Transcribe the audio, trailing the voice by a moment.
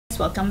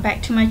welcome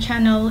back to my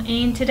channel.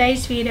 In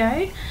today's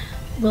video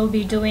we'll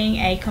be doing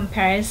a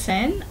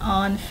comparison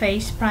on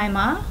face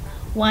primer,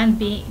 one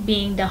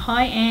being the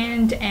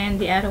high-end and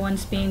the other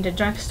ones being the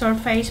drugstore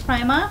face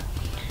primer.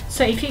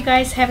 So if you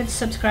guys haven't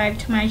subscribed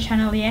to my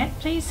channel yet,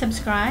 please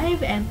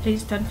subscribe and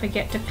please don't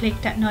forget to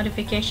click that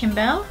notification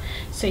bell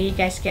so you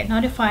guys get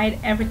notified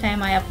every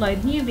time I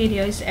upload new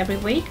videos every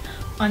week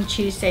on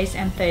Tuesdays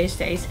and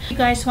Thursdays. If you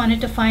guys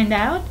wanted to find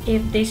out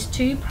if these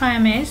two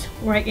primers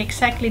work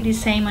exactly the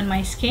same on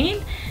my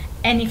skin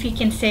and if you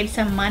can save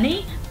some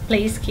money,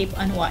 please keep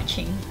on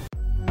watching.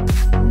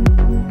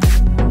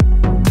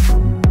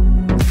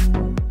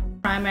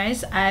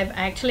 Primers, I've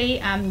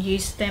actually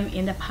used them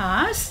in the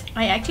past.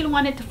 I actually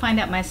wanted to find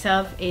out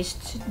myself if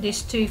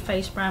these two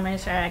face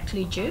primers are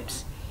actually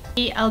dupes.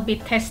 I'll be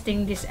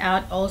testing this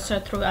out also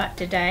throughout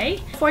the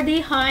day. For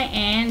the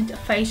high-end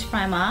face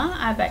primer,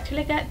 I've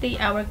actually got the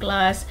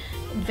Hourglass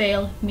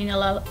Veil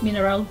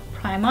Mineral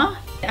Primer.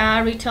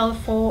 Retail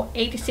for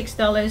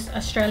 $86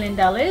 Australian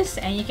dollars,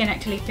 and you can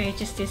actually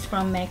purchase this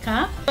from Maxx.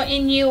 So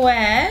in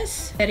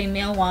US,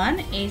 30ml one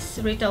is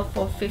retail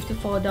for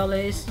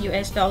 $54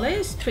 US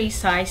dollars. 3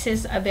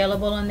 sizes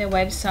available on their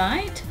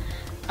website.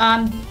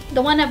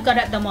 The one I've got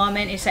at the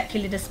moment is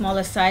actually the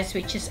smaller size,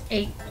 which is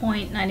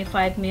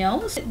 8.95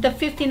 mils. The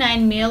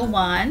 59ml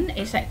one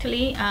is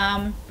actually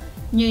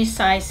new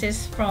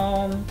sizes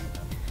from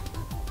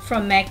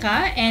Maxx,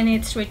 and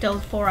it's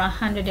retailed for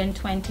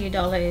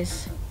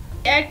 $120.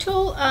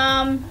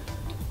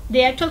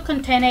 The actual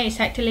container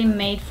is actually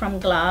made from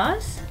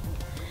glass,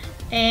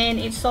 and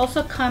it's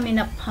also come in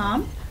a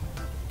pump.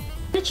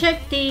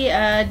 Check the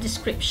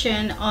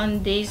description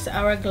on this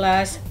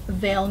Hourglass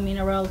Veil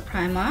Mineral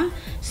Primer.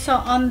 So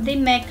on the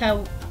Maxx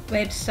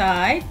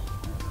website,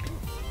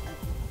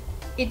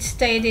 it's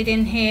stated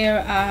in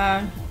here,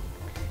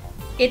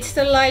 it's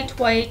the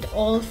lightweight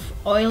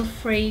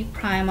oil-free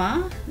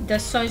primer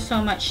that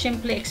so much,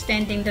 simply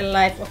extending the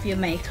life of your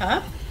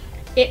makeup.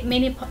 It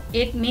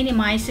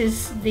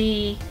minimizes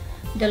the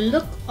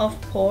look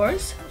of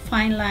pores,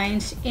 fine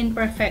lines,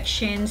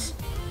 imperfections,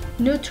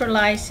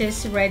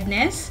 neutralizes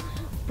redness,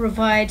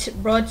 provides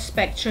broad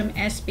spectrum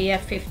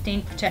SPF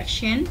 15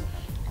 protection,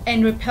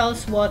 and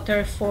repels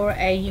water for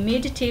a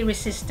humidity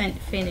resistant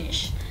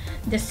finish.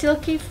 The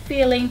silky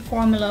feeling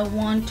formula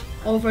won't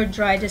over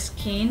dry the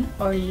skin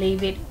or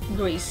leave it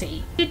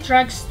greasy. The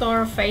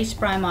drugstore face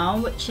primer,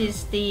 which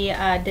is the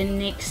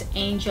NYX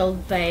Angel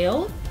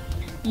Veil,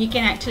 you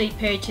can actually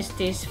purchase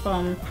this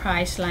from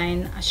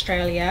Priceline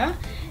Australia,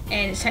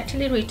 and it's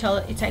actually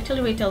retail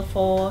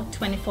for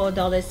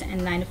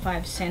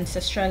 $24.95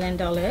 Australian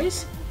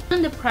dollars.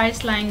 On the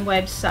Priceline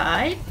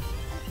website,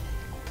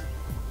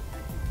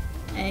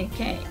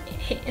 okay,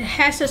 it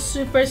has a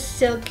super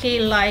silky,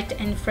 light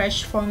and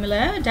fresh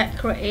formula that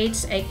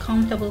creates a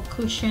comfortable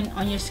cushion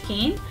on your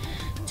skin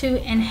to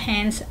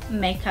enhance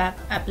makeup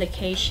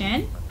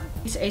application.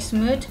 It's a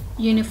smooth,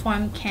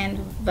 uniform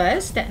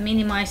canvas that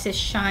minimizes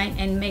shine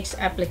and makes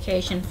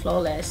application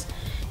flawless.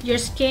 Your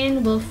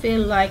skin will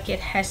feel like it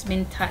has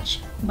been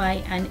touched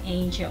by an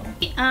angel.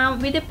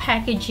 With the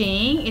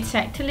packaging, it's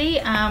actually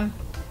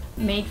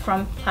made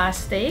from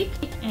plastic,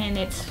 and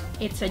it's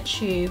a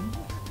tube,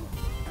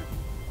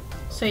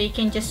 so you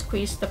can just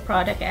squeeze the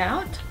product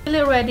out. I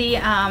already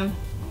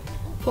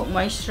put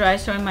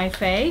moisturizer on my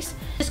face.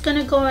 Just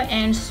gonna go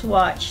and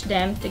swatch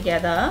them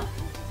together.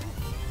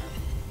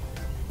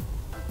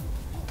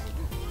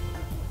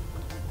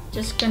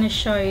 Just gonna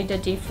show you the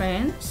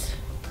difference,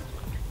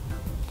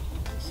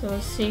 so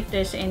see if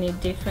there's any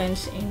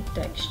difference in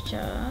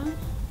texture.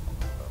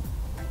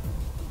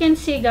 You can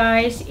see,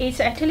 guys, it's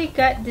actually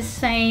got the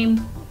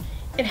same,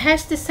 it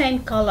has the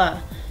same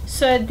color.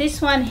 So this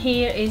one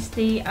here is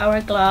the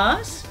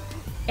Hourglass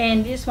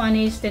and this one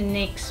is the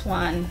NYX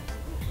one.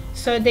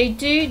 So they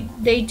do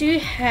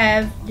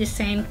have the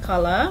same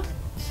color.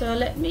 So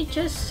let me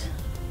just,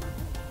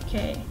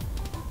 okay,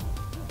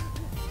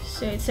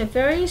 so it's a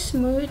very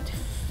smooth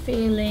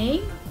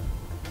feeling,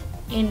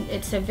 and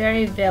it's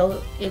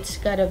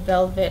got a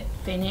velvet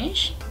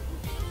finish,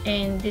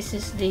 and this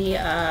is the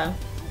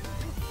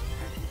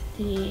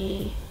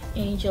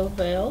Angel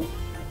Veil.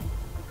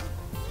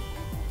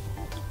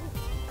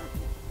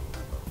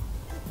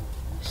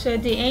 So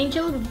the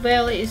Angel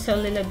Veil is a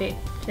little bit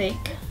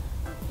thick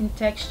in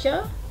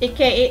texture.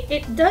 Okay,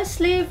 it does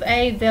leave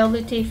a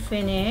velvety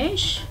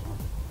finish,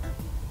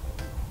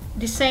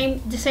 the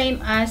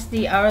same as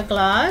the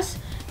Hourglass,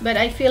 but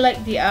I feel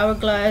like the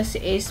Hourglass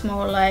is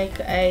more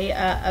like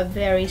a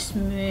very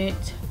smooth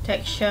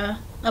texture.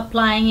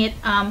 Applying it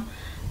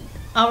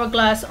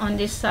Hourglass on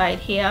this side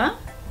here,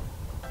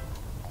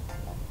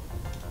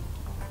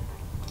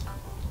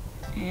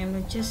 and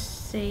we'll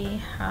just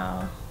see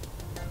how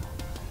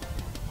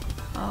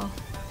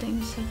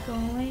things are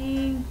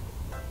going.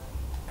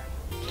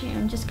 Okay,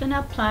 I'm just gonna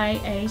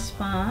apply a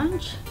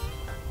sponge.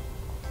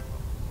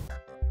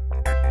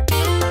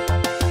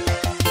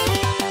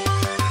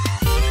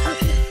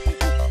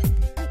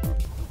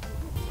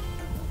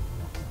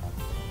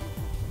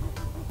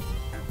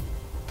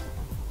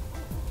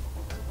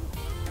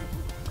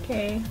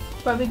 Okay,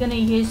 probably gonna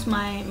use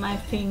my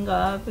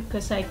finger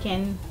because I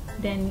can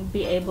then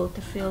be able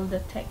to feel the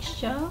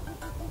texture.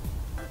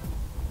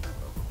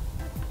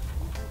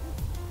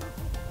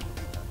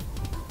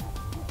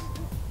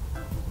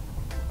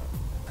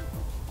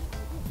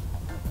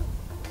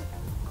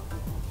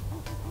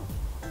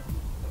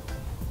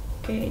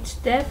 Okay, it's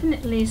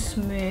definitely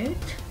smooth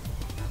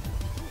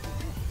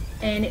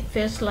and it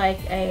feels like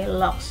a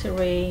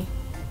luxury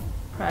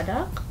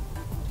product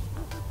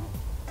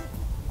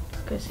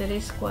because it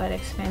is quite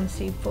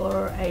expensive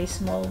for a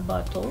small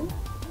bottle.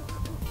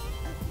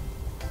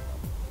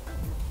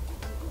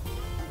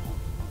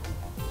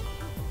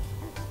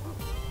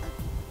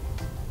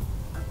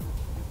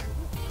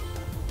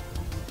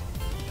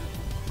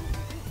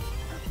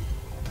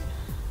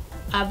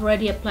 I've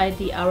already applied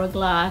the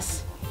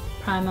Hourglass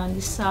primer on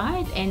this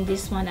side, and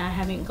this one I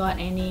haven't got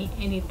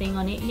anything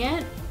on it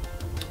yet,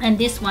 and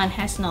this one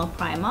has no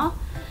primer,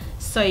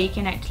 so you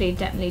can actually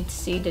definitely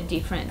see the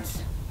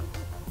difference.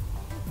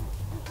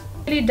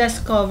 It really does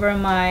cover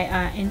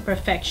my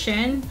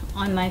imperfection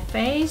on my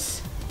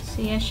face.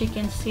 See, as you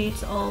can see,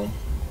 it's all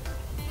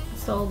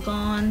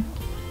gone,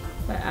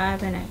 but I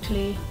haven't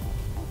actually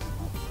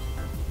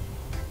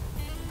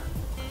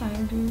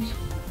applied this.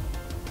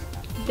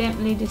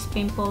 Definitely this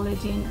pimple,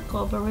 it didn't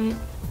cover it.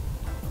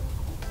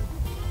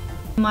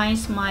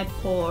 Minimize my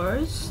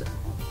pores.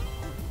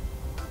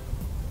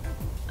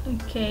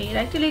 Okay, it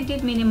actually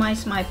did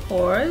minimize my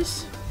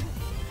pores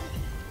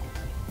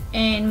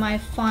and my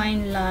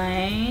fine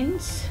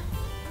lines,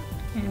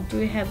 and I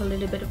do have a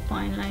little bit of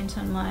fine lines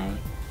on my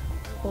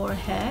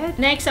forehead.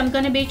 Next, I'm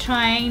gonna be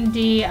trying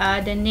the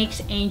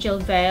NYX Angel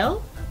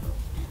Veil.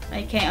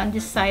 Okay, on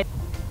this side.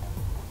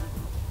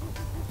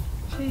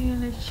 Okay,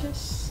 let's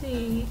just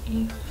see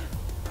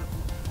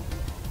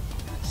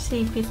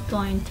if it's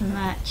going to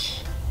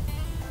match.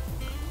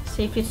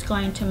 See if it's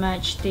going to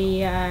match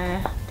the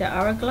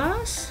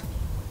Hourglass.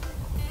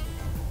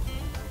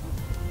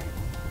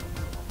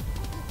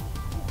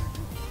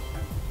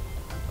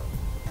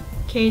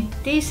 Okay,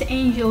 this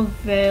Angel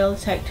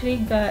Veil's actually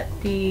got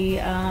the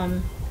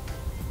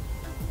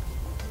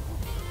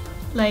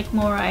like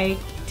more a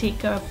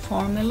thicker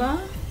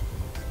formula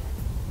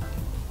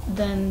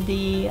than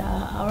the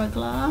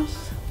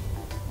Hourglass.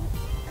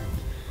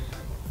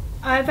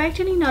 I've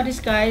actually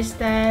noticed, guys,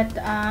 that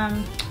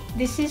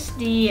this is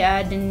the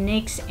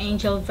NYX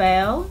Angel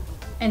Veil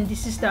and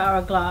this is the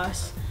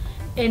Hourglass,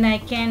 and I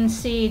can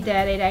see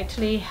that it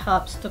actually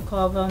helps to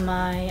cover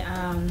my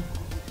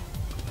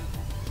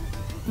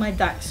my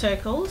dark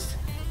circles,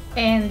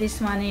 and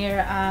this one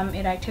here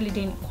it actually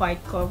didn't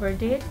quite cover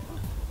it,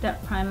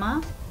 that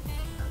primer,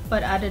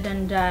 but other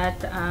than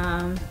that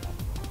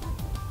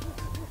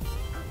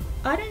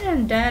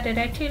it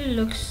actually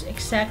looks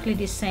exactly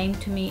the same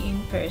to me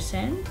in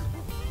person.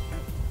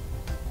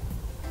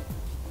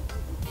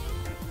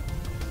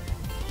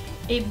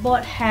 It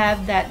both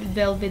have that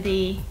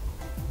velvety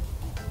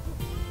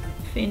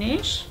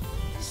finish,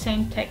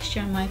 same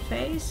texture on my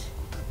face.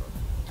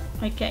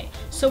 Okay,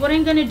 so what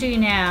I'm gonna do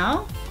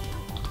now,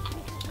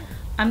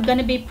 I'm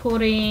gonna be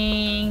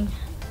putting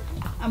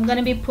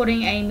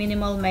a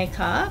minimal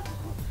makeup.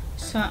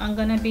 So I'm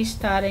gonna be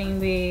starting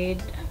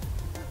with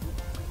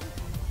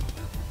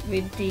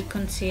the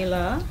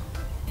concealer.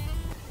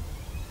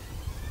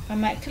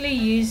 I'm actually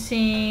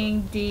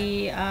using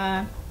the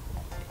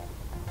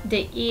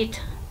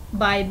It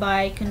Bye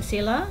Bye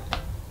concealer.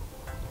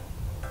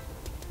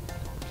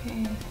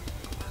 Okay.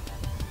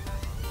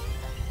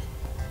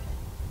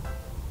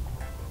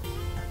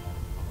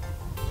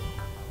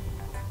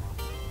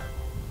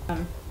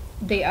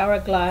 The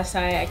Hourglass,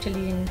 I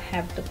actually didn't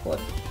have to put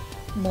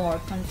more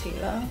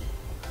concealer,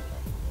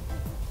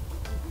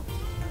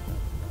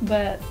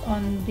 but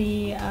on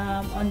the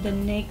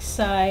NYX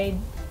side,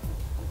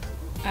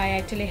 I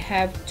actually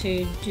have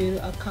to do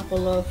a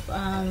couple of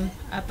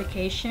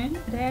application.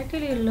 They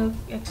actually look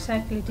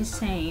exactly the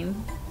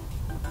same.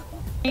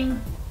 I'll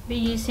be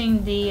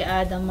using the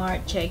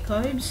Marc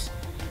Jacobs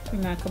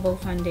Remarkable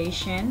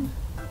Foundation,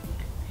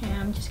 and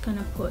I'm just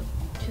gonna put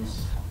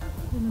just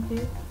a little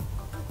bit.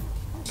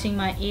 Using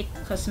my It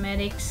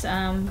Cosmetics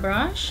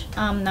brush,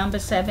 number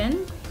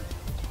 7.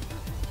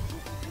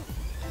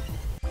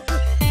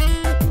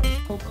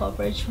 Full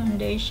coverage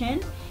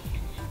foundation.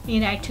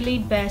 It's actually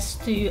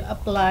best to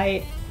apply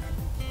it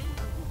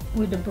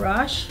with the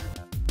brush.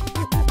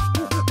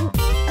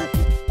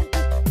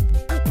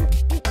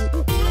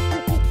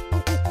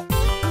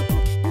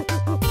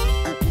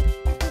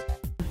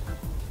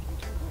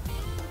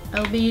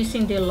 I'll be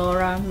using the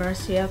Laura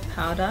Mercier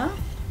powder.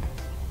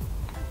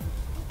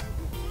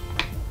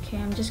 Okay,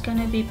 I'm just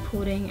gonna be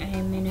putting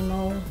a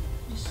minimal,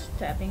 just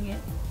dabbing it.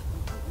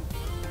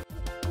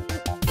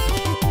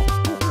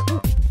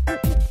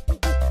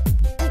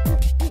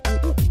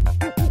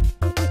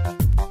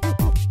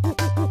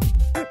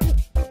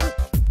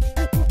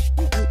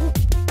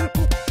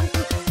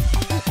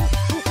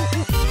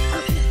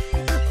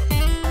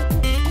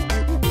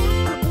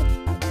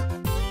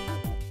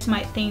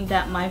 Might think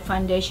that my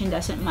foundation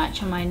doesn't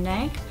match on my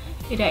neck.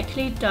 It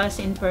actually does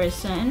in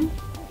person,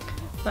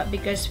 but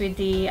because with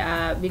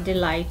the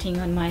lighting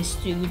on my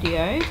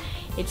studio,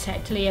 it's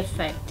actually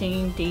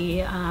affecting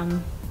the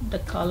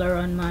color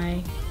on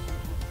my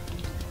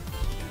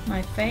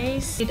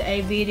face. I did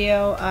a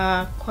video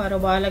quite a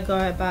while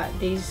ago about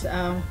this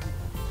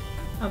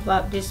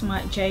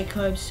Marc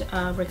Jacobs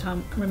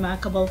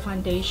Remarkable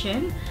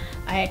foundation.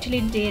 I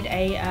actually did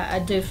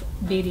a Dupe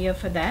video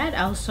for that.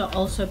 I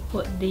also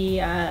put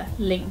the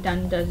link down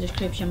in the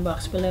description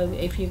box below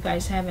if you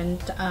guys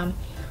haven't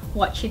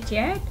watched it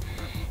yet,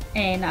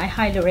 and I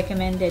highly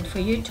recommend it for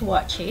you to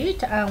watch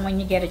it when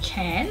you get a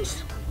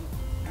chance,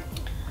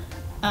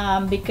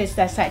 because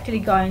that's actually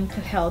going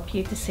to help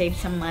you to save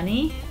some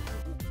money.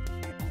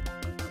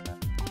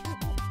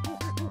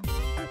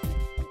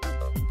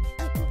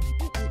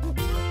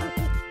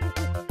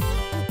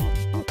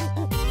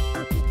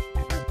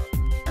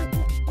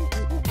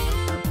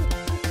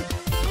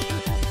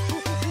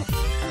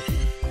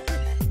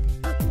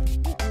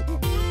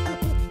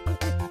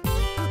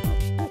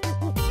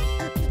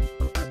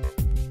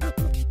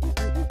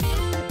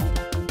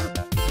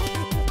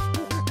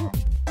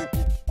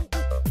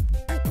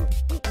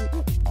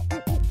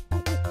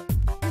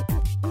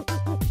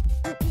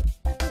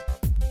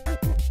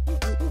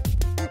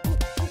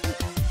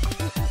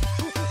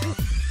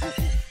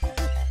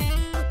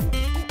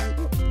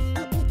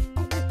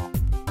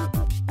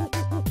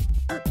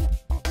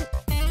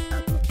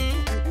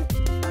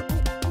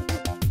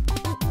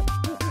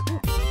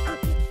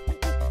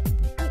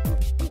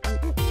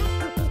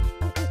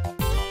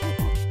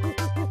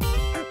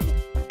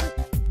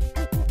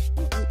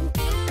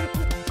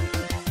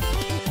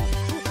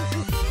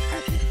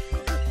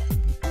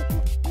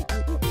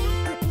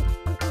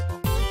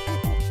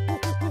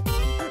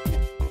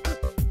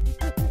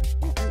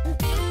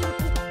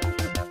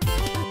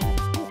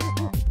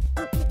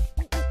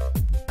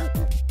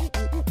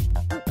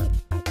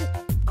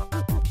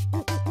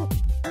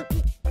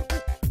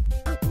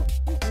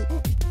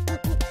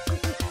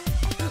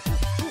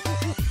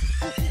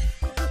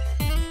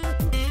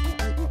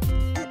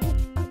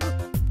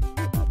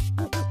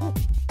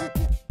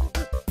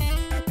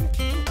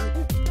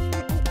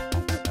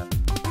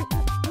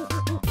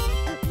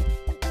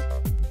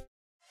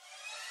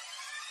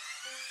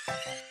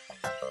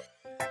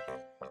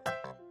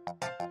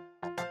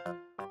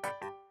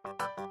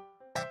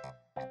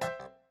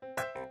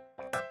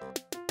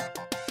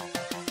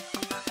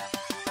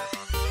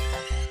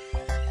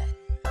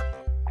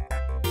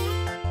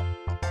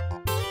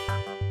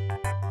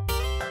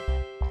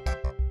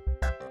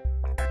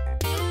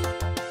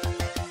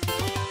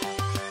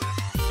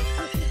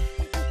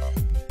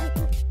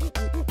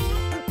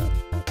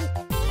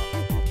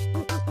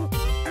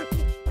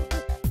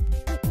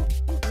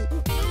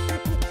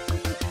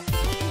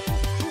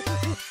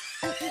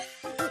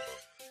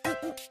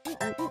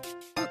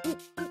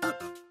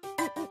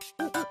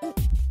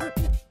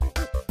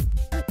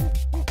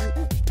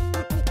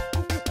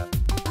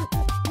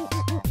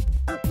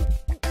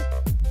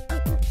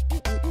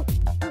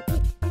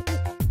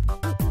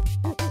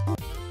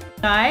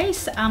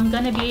 Guys, I'm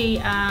gonna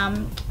be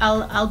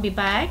I'll be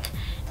back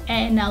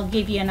and I'll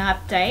give you an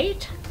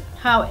update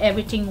how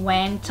everything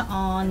went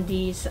on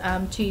these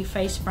two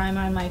face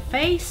primer on my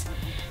face,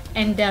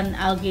 and then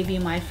I'll give you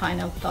my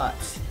final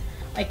thoughts.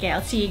 Okay,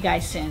 I'll see you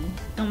guys soon.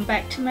 Come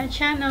back to my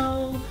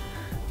channel.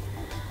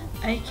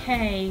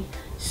 Okay,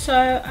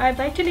 so I've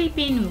actually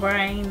been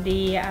wearing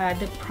the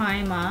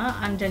primer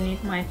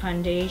underneath my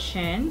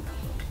foundation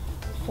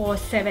for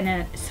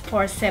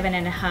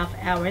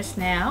 7.5 hours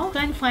now. I'm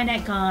going to find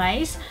out,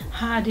 guys,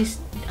 how these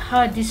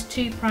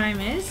two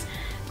primers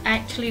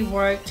actually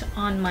worked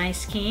on my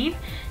skin,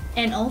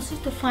 and also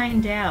to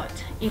find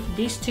out if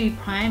these two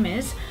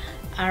primers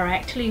are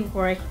actually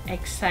work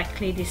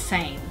exactly the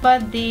same.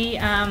 But the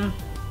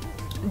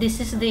this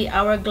is the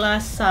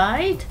hourglass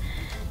side,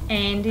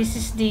 and this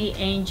is the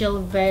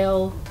angel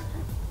veil.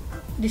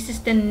 This is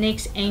the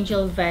NYX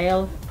angel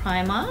veil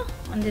primer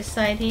on this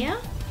side here.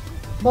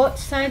 Both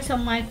sides of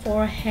my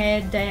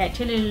forehead, they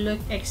actually look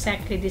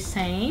exactly the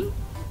same.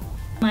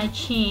 My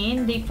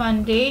chin, the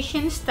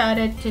foundation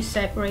started to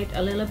separate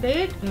a little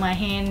bit. My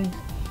hand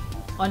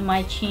on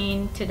my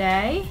chin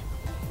today,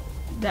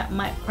 that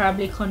might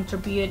probably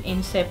contribute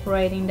in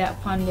separating that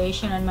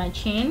foundation on my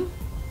chin.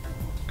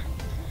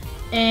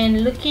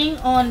 And looking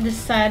on the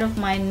side of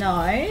my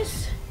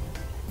nose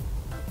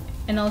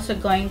and also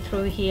going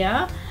through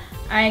here,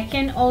 I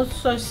can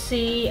also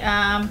see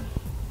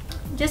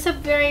just a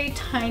very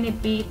tiny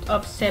bit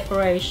of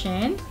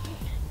separation,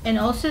 and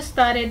also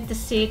started to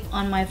sit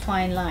on my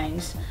fine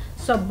lines.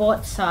 So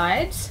both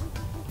sides,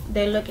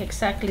 they look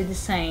exactly the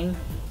same,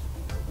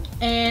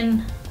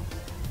 and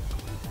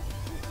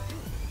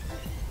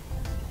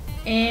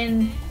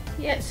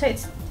yeah, so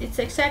it's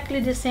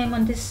exactly the same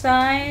on this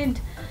side,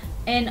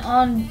 and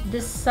on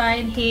this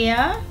side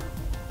here,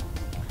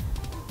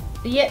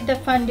 yet the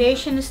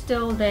foundation is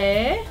still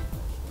there.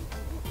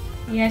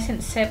 It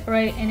hasn't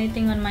separated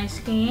anything on my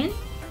skin.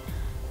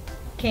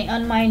 Okay,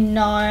 on my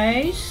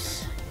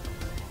nose,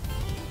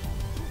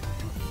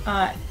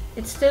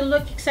 it still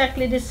looks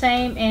exactly the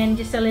same, and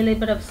just a little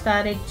bit of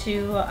started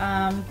to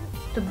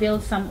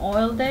build some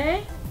oil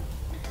there.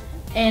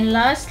 And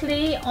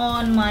lastly,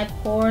 on my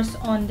pores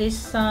on this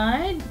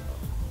side,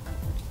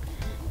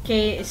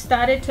 okay, it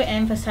started to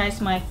emphasize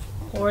my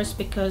pores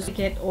because they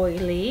get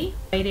oily.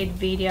 Related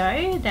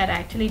video that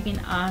actually been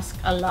asked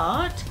a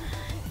lot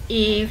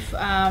if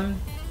the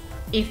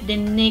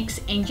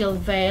NYX Angel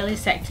Veil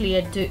is actually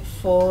a dupe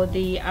for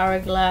the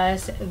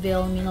Hourglass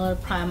Veil Mineral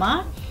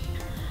Primer.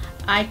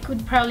 I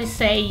could probably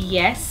say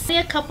yes.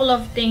 A couple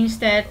of things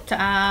that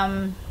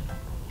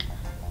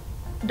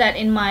that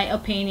in my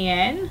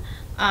opinion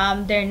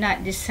they're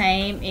not the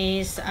same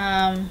is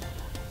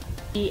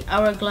the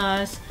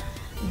Hourglass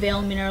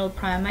Veil Mineral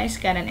Primer. It's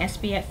got an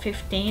SPF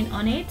 15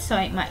 on it, so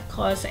it might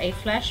cause a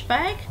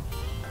flashback.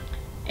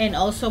 And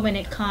also when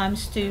it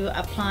comes to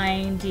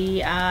applying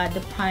the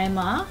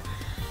primer,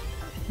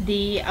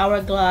 the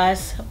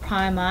Hourglass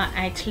primer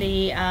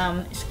actually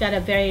it's got a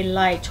very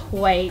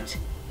lightweight,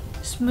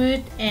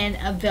 smooth and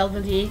a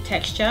velvety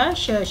texture,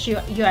 so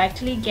you're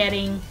actually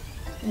getting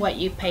what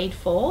you paid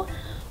for.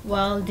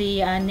 While the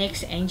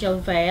NYX Angel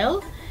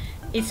Veil,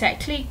 it's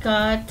actually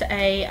got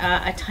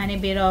a tiny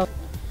bit of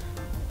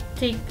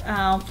thick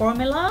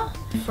formula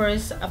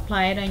first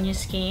applied on your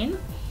skin,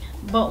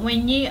 but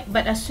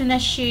as soon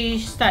as you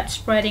start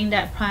spreading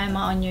that primer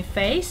on your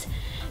face,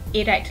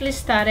 it actually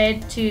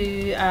started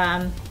to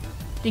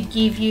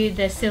give you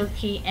the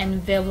silky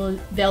and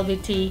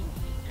velvety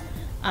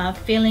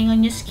feeling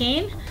on your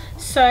skin.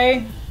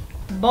 So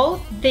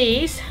both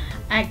these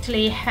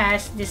actually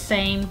has the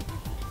same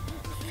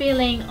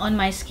feeling on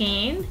my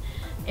skin.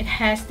 It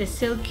has the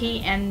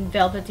silky and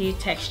velvety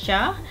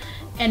texture,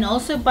 and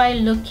also by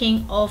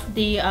looking of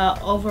the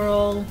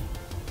overall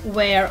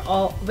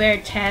wear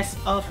test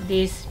of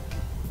these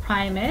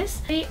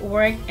primers, they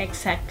work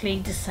exactly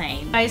the same.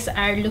 If you guys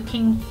are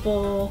looking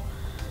for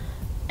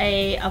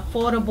a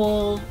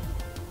affordable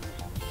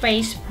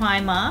face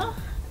primer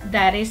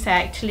that is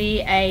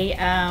actually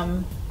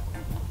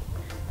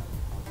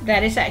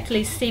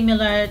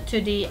similar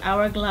to the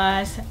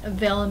Hourglass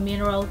Veil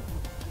Mineral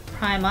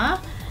Primer,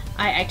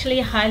 I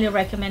actually highly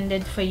recommend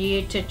it for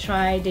you to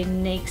try the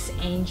NYX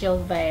Angel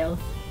Veil.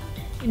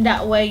 In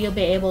that way you'll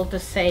be able to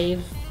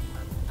save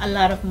a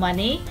lot of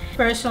money.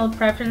 Personal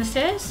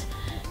preferences,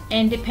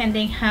 and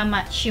depending how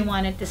much you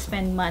wanted to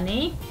spend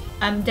money,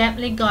 I'm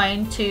definitely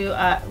going to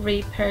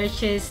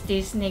repurchase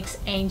this NYX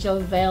Angel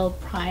Veil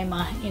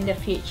Primer in the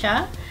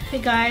future. Hey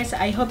guys,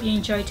 I hope you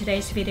enjoyed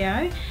today's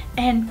video,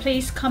 and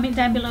please comment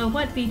down below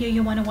what video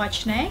you want to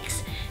watch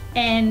next.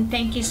 And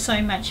thank you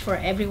so much for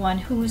everyone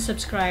who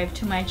subscribed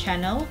to my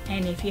channel,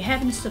 and if you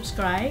haven't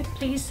subscribed,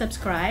 please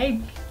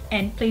subscribe,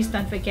 and please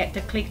don't forget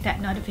to click that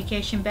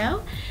notification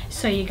bell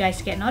so you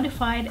guys get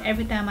notified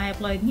every time I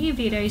upload new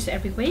videos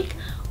every week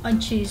on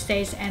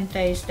Tuesdays and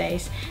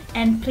Thursdays.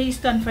 And please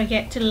don't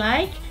forget to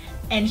like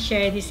and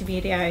share this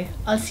video.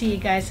 I'll see you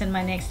guys in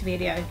my next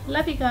video.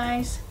 Love you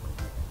guys.